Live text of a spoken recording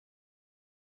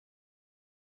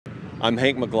I'm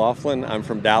Hank McLaughlin. I'm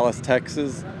from Dallas,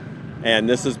 Texas, and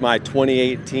this is my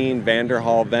 2018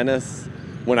 Vanderhall Venice.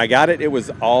 When I got it, it was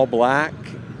all black,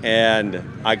 and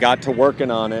I got to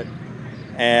working on it,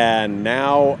 and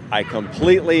now I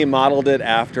completely modeled it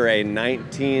after a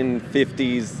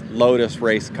 1950s Lotus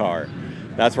race car.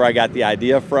 That's where I got the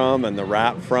idea from and the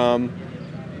wrap from.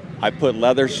 I put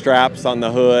leather straps on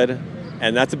the hood,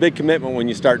 and that's a big commitment when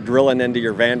you start drilling into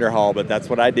your Vanderhall, but that's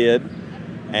what I did.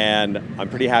 And I'm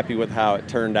pretty happy with how it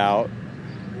turned out.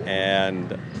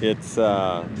 And it's, it's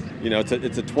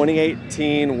a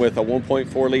 2018 with a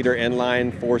 1.4 liter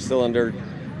inline 4-cylinder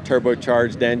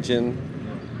turbocharged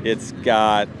engine. It's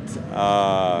got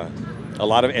a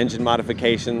lot of engine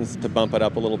modifications to bump it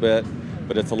up a little bit,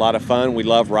 but it's a lot of fun. We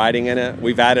love riding in it.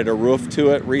 We've added a roof to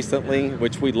it recently,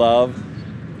 which we love.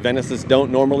 Venices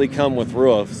don't normally come with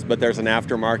roofs, but there's an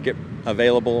aftermarket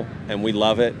available, and we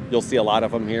love it. You'll see a lot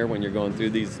of them here when you're going through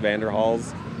these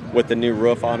Vanderhalls with the new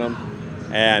roof on them,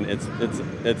 and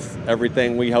it's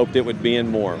everything we hoped it would be and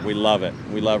more. We love it.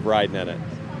 We love riding in it.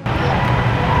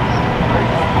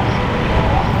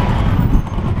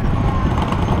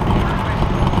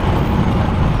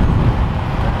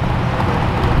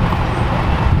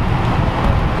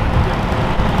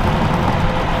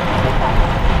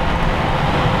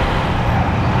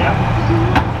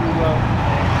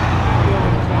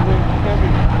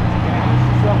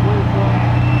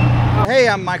 Hey,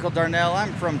 I'm Michael Darnell.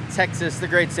 I'm from Texas, the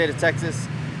great state of Texas.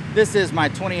 This is my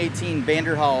 2018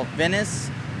 Vanderhall Venice.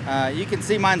 You can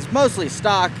see mine's mostly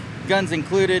stock, guns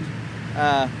included.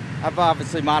 I've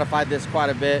obviously modified this quite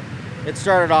a bit. It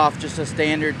started off just a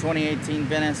standard 2018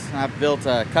 Venice. I've built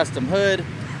a custom hood,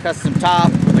 custom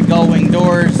top with the gull wing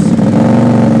doors.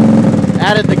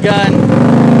 Added the gun,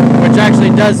 which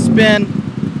actually does spin.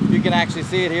 You can actually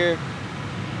see it here,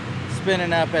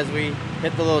 spinning up as we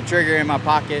hit the little trigger in my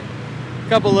pocket. A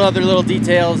couple of other little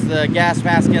details, the gas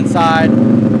mask inside,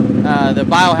 the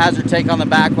biohazard tank on the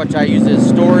back, which I use as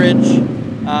storage,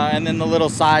 and then the little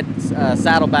side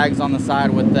saddlebags on the side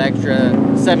with the extra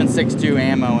 7.62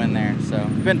 ammo in there. So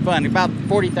it's been fun. About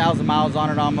 40,000 miles on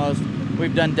it almost.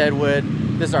 We've done Deadwood.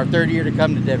 This is our third year to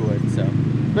come to Deadwood, so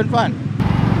it's been fun.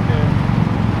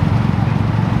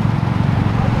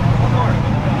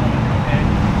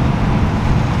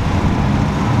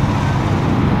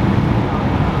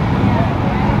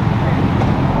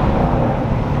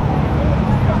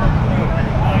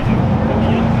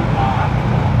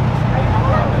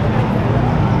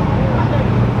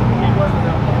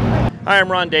 Hi, I'm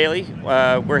Ron Daly.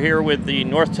 We're here with the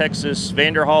North Texas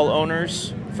Vanderhall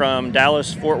Owners from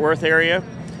Dallas-Fort Worth area.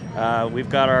 We've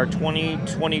got our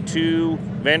 2022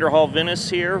 Vanderhall Venice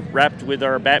here, wrapped with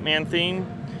our Batman theme.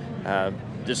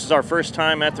 This is our first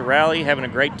time at the rally, having a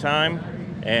great time,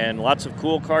 and lots of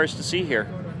cool cars to see here.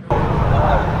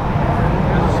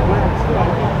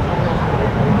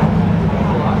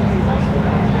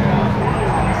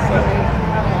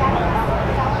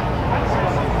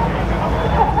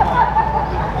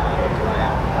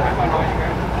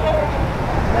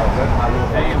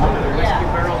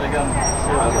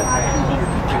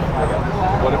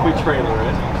 What if we trailer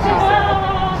it?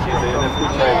 She's in if we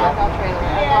trailer it.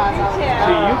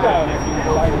 See, you got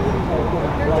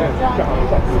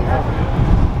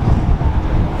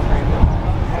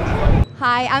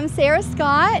Hi, I'm Sarah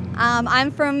Scott.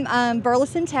 I'm from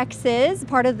Burleson, Texas,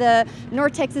 part of the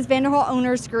North Texas Vanderhall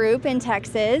Owners group in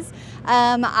Texas.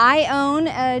 I own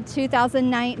a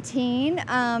 2019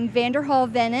 Vanderhall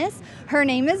Venice. Her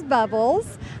name is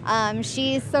Bubbles.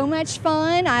 She's so much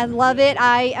fun. I love it.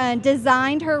 I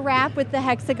designed her wrap with the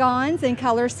hexagons and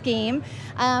color scheme.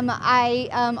 I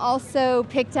also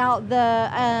picked out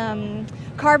the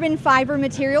carbon fiber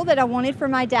material that I wanted for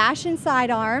my dash and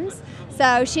sidearms.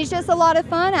 So she's just a lot of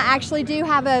fun. I actually do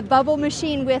have a bubble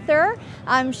machine with her.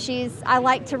 I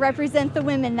like to represent the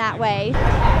women that way.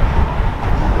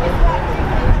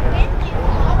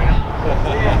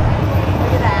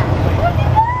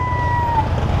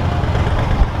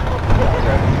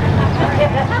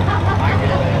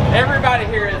 Everybody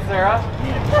here is Sarah.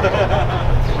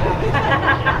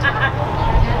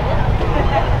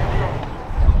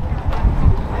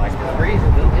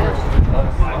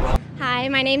 Hi,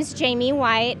 my name is Jamie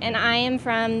White, and I am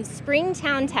from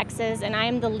Springtown, Texas, and I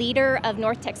am the leader of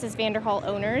North Texas Vanderhall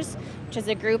Owners, which is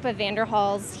a group of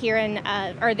Vanderhalls here in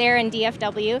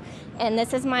DFW. And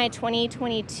this is my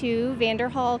 2022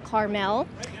 Vanderhall Carmel.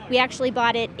 We actually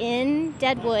bought it in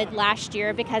Deadwood last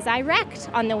year because I wrecked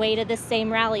on the way to this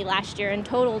same rally last year and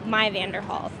totaled my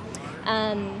Vanderhall.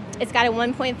 It's got a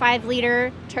 1.5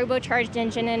 liter turbocharged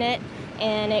engine in it,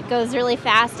 and it goes really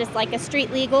fast. It's like a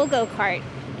street legal go-kart.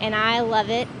 and I love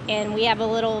it. And we have a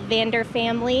little Vander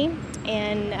family,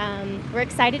 and we're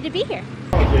excited to be here.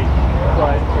 But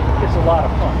it's a lot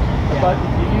of fun. But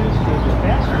you use the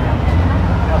dispenser.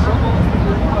 Now, some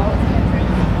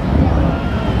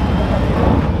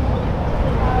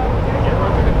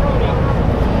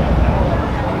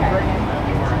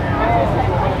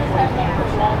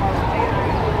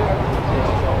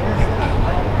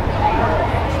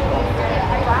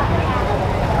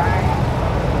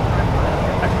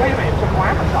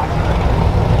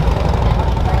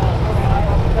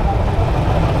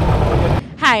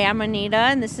Hi, I'm Anita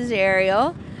and this is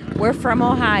Ariel. We're from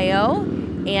Ohio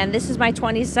and this is my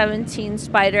 2017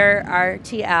 Spider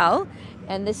RTL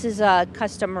and this is a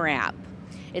custom wrap.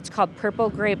 It's called Purple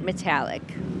Grape Metallic.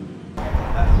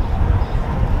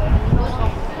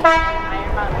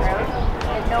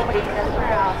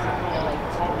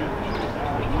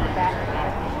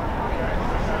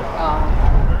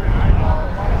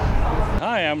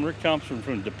 Hi, I'm Rick Thompson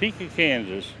from Topeka,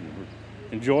 Kansas.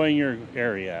 Enjoying your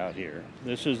area out here.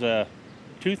 This is a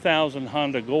 2000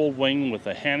 Honda Goldwing with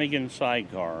a Hannigan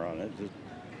sidecar on it. It's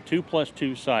a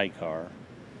 2+2 sidecar.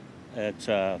 It's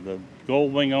the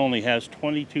Goldwing only has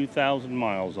 22,000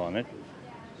 miles on it.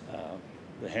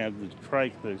 They have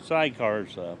the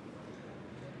sidecar's a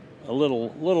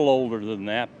little older than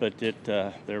that, but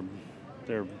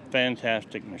they're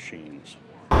fantastic machines.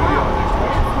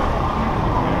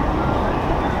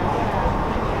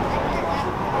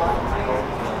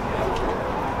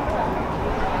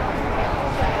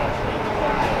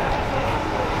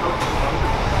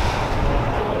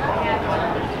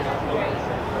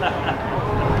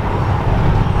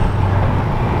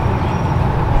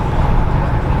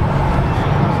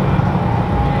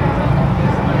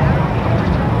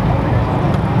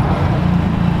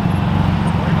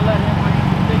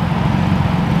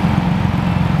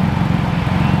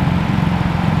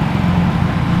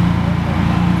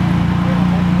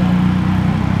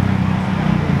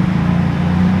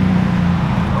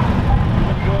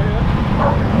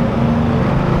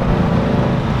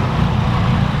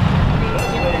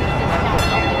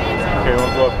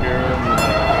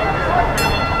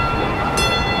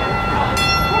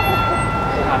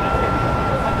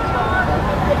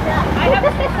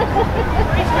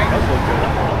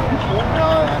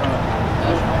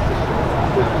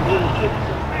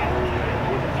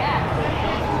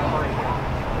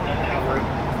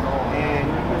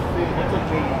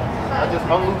 Just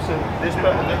unloosen this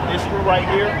screw right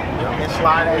here and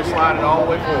slide it all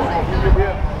the way forward.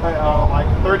 Like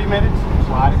 30 minutes,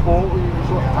 slide it forward,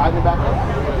 tighten it back up.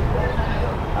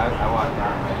 I want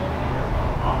that.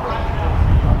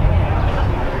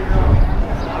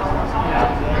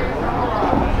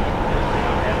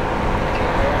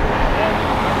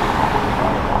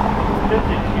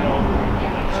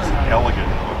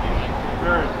 Elegant.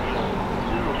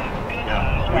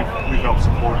 Yeah, we've helped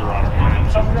support her on her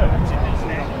plans.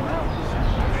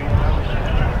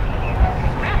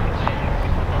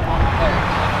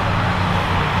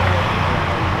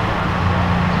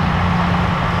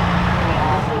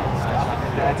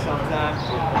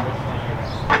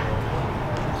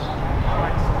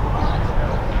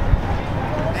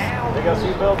 They got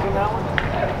seatbelts in that one?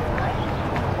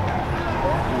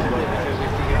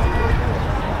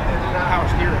 Power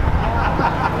steering.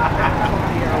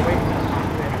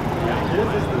 This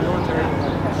is the military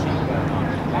machine gun.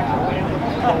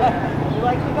 You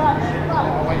like the gun?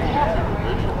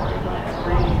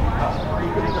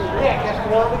 Yeah, just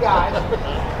one of the guys.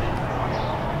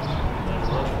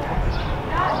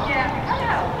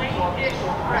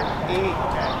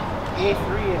 A3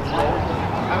 is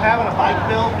I'm having a bike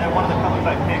built at one of the companies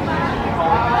I picked. They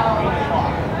call it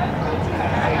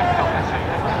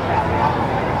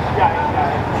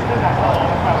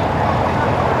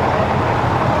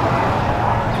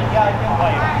yeah, I can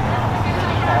play.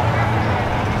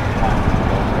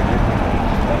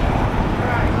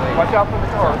 Watch out for the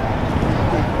car.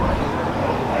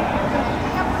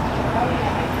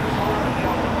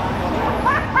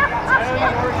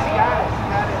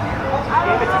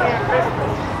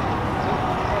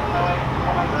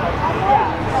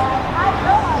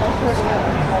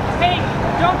 Hey,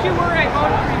 don't you worry, I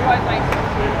voted for you, I think.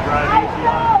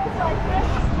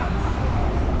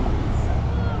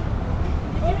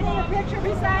 Did you need a picture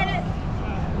beside it?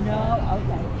 No?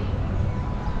 Okay.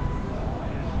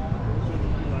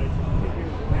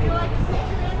 Would you like a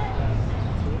picture in it?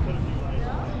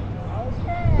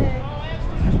 Okay.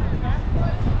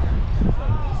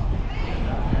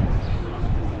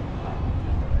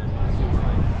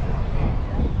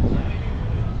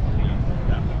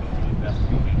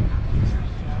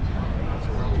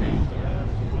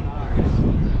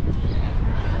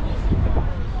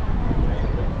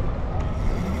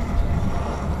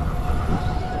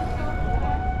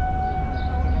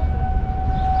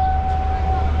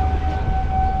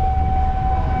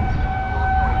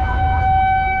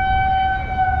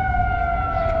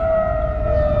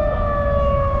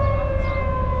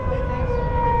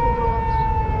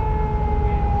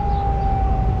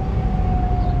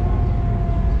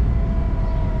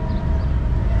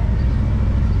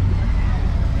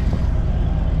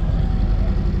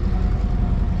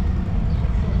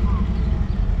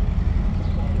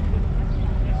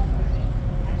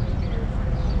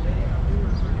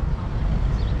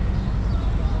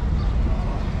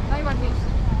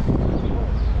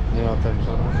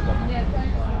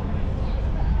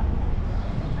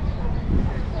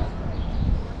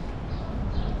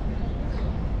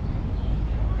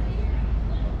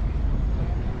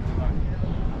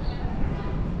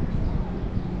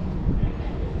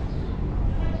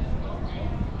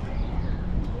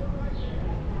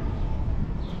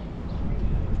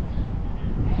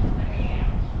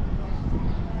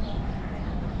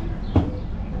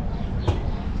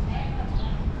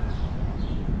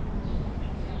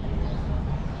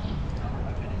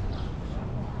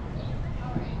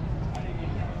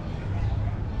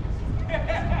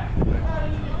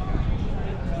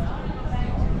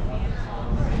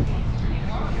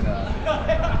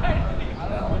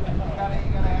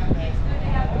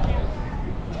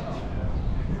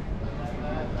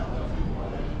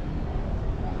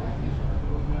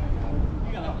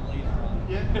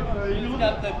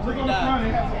 Got the three dots.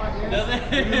 Does it?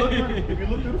 If you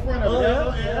look through the front of it,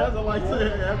 it has a light.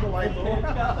 It has a light on.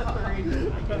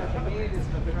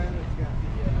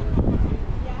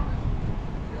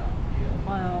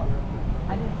 Well,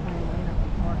 I didn't find